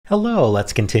Hello,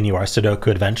 let's continue our Sudoku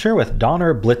adventure with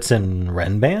Donner Blitzen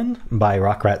Renban by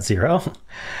rockratzero.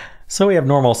 So we have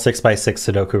normal 6x6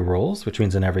 Sudoku rules, which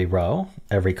means in every row,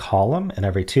 every column, and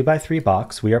every 2x3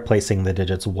 box, we are placing the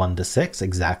digits 1 to 6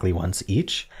 exactly once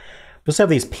each. We also have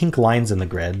these pink lines in the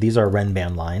grid. These are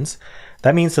Renban lines.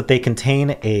 That means that they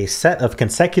contain a set of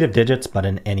consecutive digits, but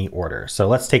in any order. So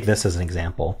let's take this as an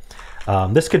example.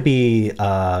 This could be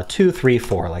 2, 3,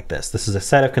 4 like this. This is a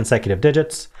set of consecutive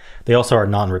digits. They also are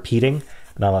non-repeating,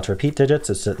 not allowed to repeat digits.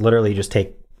 It's literally just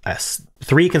take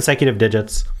 3 consecutive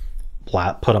digits,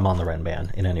 put them on the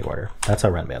Renban in any order. That's how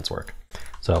Renbans work.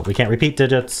 So we can't repeat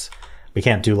digits. We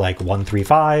can't do like 1, 3,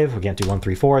 5. We can't do 1,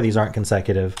 3, 4. These aren't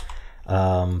consecutive.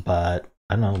 But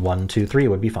I don't know, 1, 2, 3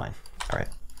 would be fine. All right.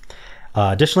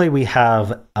 Additionally, we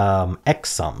have X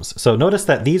sums. So notice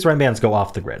that these Renbans go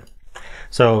off the grid.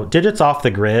 So digits off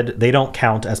the grid, they don't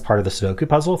count as part of the Sudoku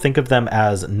puzzle. Think of them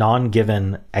as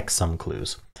non-given X sum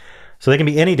clues. So they can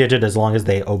be any digit as long as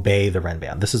they obey the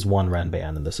Renban. This is one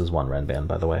Renban, and this is one Renban,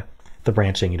 by the way. The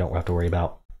branching you don't have to worry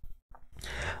about.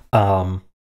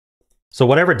 So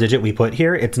whatever digit we put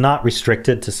here, it's not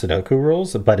restricted to Sudoku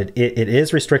rules, but it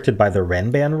is restricted by the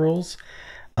Renban rules.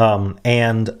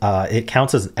 It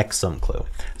counts as an X sum clue.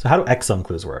 So how do X sum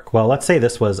clues work? Well, let's say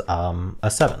this was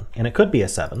a 7, and it could be a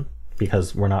 7.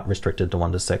 Because we're not restricted to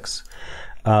 1 to 6.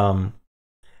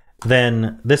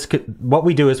 Then what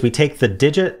we do is we take the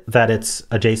digit that it's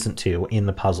adjacent to in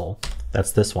the puzzle.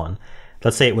 That's this one.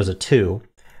 Let's say it was a 2.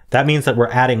 That means that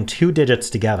we're adding 2 digits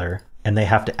together and they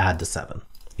have to add to 7,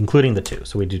 including the 2.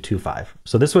 So we do 2, 5.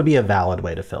 So this would be a valid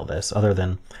way to fill this, other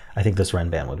than I think this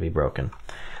Renban would be broken.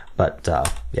 But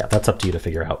yeah, that's up to you to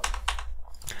figure out.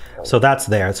 So that's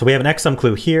there. So we have an X sum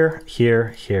clue here, here,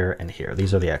 here, and here.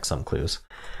 These are the X sum clues.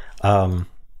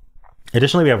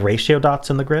 Additionally, we have ratio dots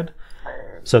in the grid.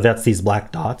 So that's these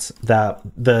black dots. That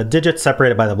the digits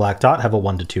separated by the black dot have a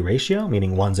 1 to 2 ratio,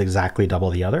 meaning one's exactly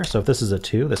double the other. So if this is a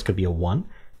 2, this could be a 1,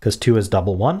 because 2 is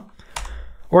double 1.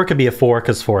 Or it could be a 4,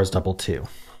 because 4 is double 2.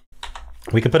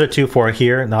 We can put a 2, 4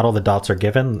 here. Not all the dots are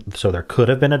given, so there could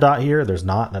have been a dot here. There's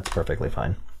not. That's perfectly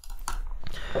fine.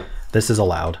 This is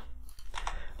allowed.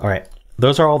 All right.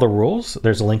 Those are all the rules.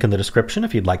 There's a link in the description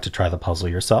if you'd like to try the puzzle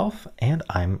yourself, and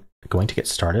I'm going to get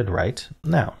started right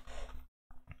now.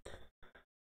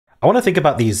 I want to think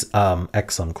about these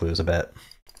X sum clues a bit.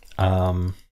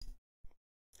 So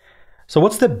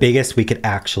what's the biggest we could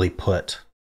actually put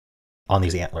on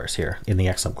these antlers here in the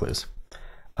X sum clues?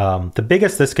 The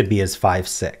biggest this could be is 5,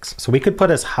 6. So we could put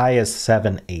as high as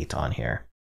 7, 8 on here.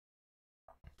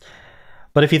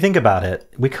 But if you think about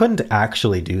it, we couldn't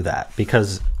actually do that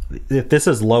because if this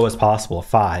is low as possible,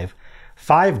 5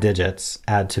 digits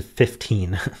add to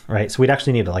 15, right? So we'd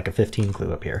actually need like a 15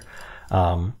 clue up here,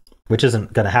 which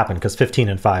isn't going to happen because 15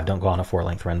 and 5 don't go on a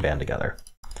 4-length Renban together.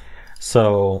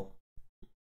 So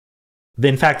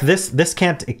in fact, this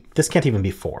can't even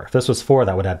be 4. If this was 4,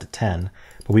 that would add to 10,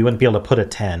 but we wouldn't be able to put a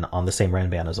 10 on the same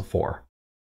Renban as a 4.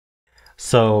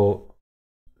 So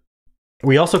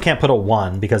we also can't put a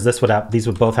 1 because these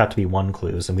would both have to be 1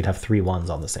 clues, and we'd have 3 1s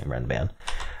on the same Renban.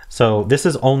 So this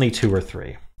is only 2 or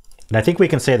 3. And I think we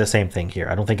can say the same thing here.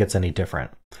 I don't think it's any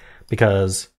different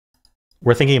because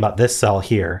we're thinking about this cell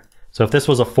here. So if this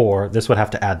was a 4, this would have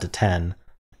to add to 10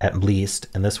 at least,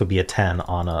 and this would be a 10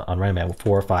 on Renban.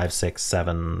 4, 5, 6,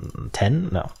 7, 10?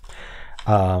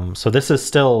 No. So this is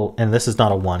still, and this is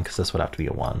not a 1 because this would have to be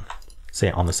a 1,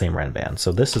 say on the same Renban.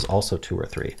 So this is also 2 or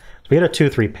 3. So we had a 2,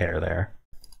 3 pair there.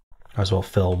 Might as well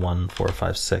fill 1, 4,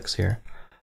 5, 6 here.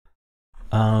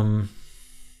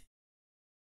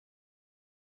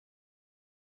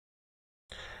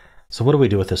 So what do we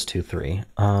do with this 2, 3?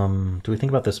 Do we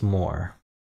think about this more?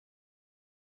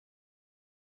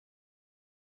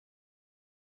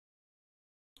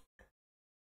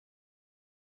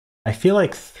 I feel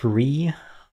like 3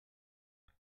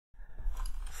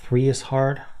 is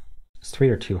hard. Is 3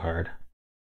 or too hard?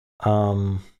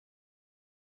 So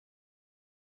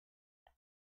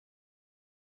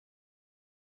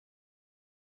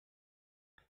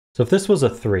if this was a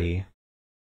 3,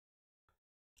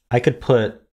 I could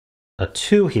put a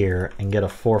 2 here and get a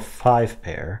 4, 5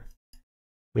 pair.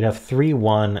 We'd have 3,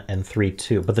 1 and 3,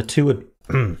 2, but the 2 would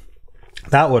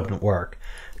that wouldn't work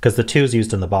because the 2 is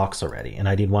used in the box already, and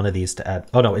I need one of these to add.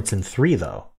 Oh no, it's in 3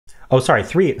 though. Oh, sorry,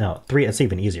 3. No, 3. It's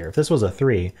even easier. If this was a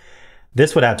 3,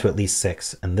 this would add to at least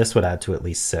 6, and this would add to at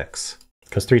least 6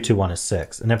 because 3, 2, 1 is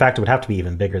 6, and in fact it would have to be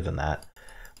even bigger than that.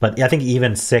 But I think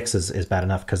even 6 is bad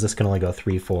enough because this can only go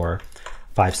 3, 4,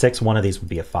 5, 6. One of these would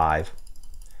be a 5.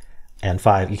 And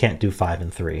 5, you can't do 5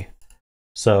 and 3.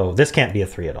 So this can't be a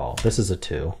 3 at all. This is a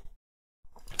 2.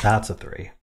 That's a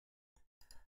 3.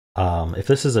 If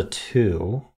this is a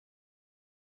 2,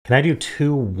 can I do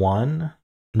 2, 1?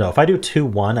 No, if I do 2,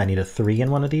 1, I need a 3 in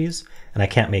one of these, and I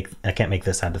can't make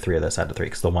this add to 3 or this add to 3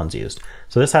 because the 1's used.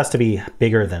 So this has to be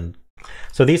bigger than.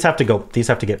 So these have to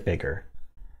get bigger.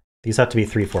 These have to be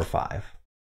 3, 4, 5.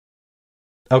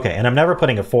 Okay, and I'm never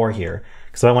putting a 4 here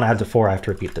because if I want to add to 4, I have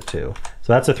to repeat the 2.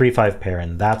 So that's a 3, 5 pair,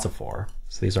 and that's a 4.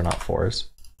 So these are not 4s.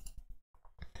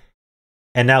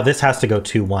 And now this has to go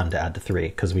 2, 1 to add to 3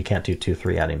 because we can't do 2,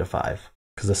 3 adding to 5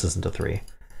 because this isn't a 3.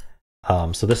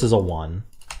 So this is a 1.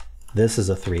 This is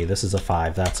a 3. This is a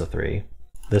 5. That's a 3.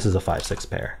 This is a 5, 6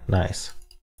 pair. Nice.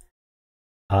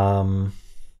 My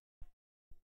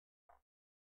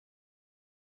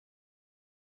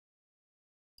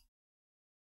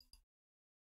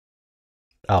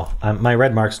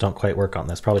red marks don't quite work on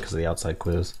this, probably because of the outside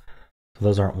clues. So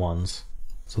those aren't 1s.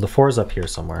 So the 4 is up here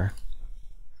somewhere.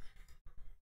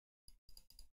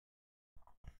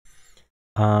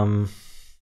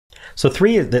 So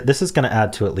 3, this is going to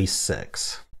add to at least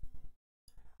 6.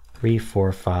 3,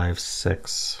 4, 5,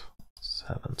 6,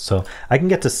 7. So I can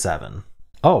get to 7.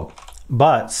 Oh,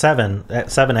 but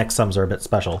 7x sums are a bit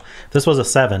special. If this was a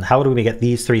 7, how do we get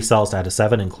these 3 cells to add to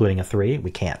 7, including a 3?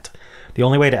 We can't. The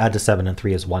only way to add to 7 and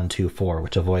 3 is 1, 2, 4,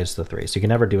 which avoids the 3. So you can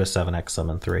never do a 7x sum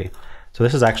and 3. So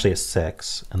this is actually a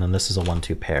 6, and then this is a 1,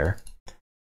 2 pair.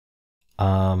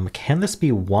 Can this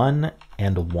be 1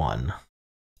 and 1?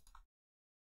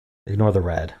 Ignore the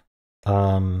red.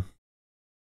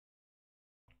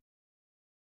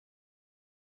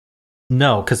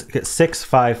 No, because 6,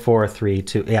 5, 4, 3,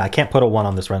 2. Yeah, I can't put a 1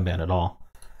 on this Renban at all.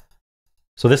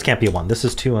 So this can't be a 1. This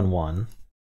is 2 and 1.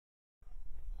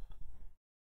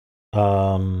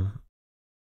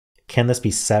 Can this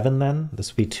be 7 then?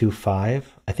 This would be 2,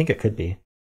 5. I think it could be.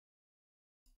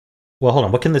 Well, hold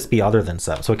on. What can this be other than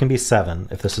 7? So it can be 7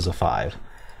 if this is a 5.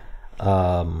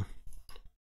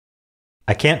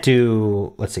 I can't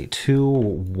do, let's see, 2,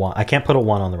 1. I can't put a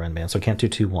 1 on the Renban, so I can't do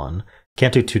 2, 1.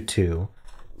 Can't do 2, 2.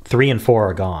 3 and 4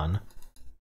 are gone.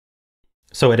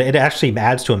 So it actually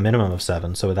adds to a minimum of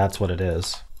 7, so that's what it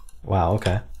is. Wow,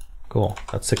 okay. Cool.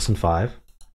 That's 6 and 5.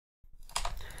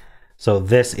 So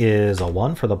this is a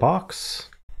 1 for the box.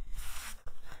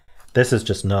 This is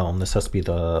just gnome. This has to be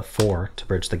the 4 to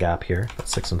bridge the gap here.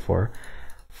 That's 6 and 4.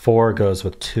 4 goes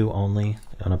with 2 only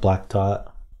on a black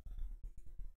dot.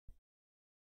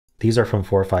 These are from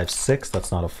 4, 5, 6.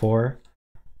 That's not a 4.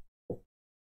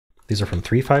 These are from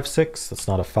 3, 5, 6. That's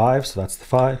not a 5, so that's the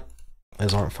 5.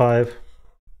 These aren't 5.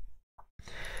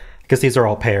 Because these are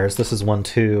all pairs. This is 1,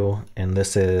 2, and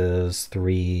this is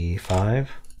 3,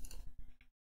 5.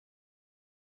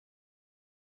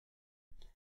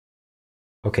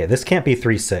 Okay, this can't be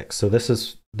 3, 6. So this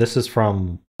is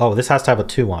from, oh, this has to have a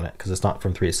 2 on it because it's not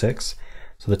from 3, 6.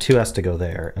 So the 2 has to go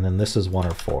there, and then this is 1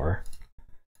 or 4.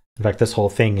 In fact, this whole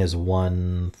thing is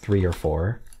 1, 3, or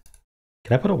 4.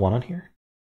 Can I put a 1 on here?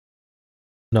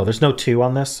 No, there's no 2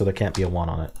 on this, so there can't be a 1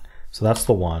 on it. So that's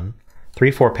the 1.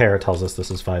 3, 4 pair tells us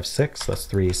this is 5, 6. That's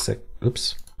 3, 6.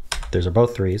 Oops. Those are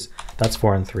both 3s. That's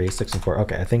 4 and 3, 6 and 4.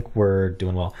 Okay, I think we're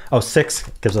doing well. Oh, 6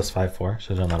 gives us 5, 4.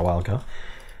 Should have done that a while ago.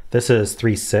 This is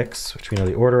 3, 6, which we know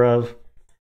the order of.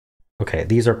 Okay,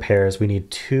 these are pairs. We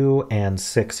need 2 and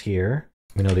 6 here.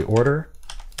 We know the order.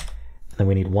 And then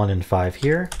we need 1 and 5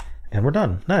 here. And we're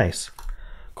done. Nice.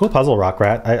 Cool puzzle,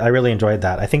 Rockrat. I really enjoyed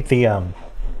that. I think the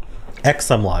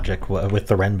X-sum logic with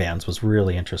the Renbans was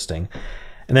really interesting.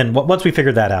 And then once we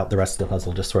figured that out, the rest of the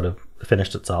puzzle just sort of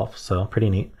finished itself. So pretty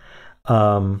neat.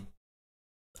 I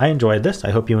enjoyed this.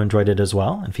 I hope you enjoyed it as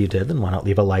well. If you did, then why not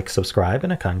leave a like, subscribe,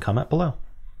 and a kind comment below.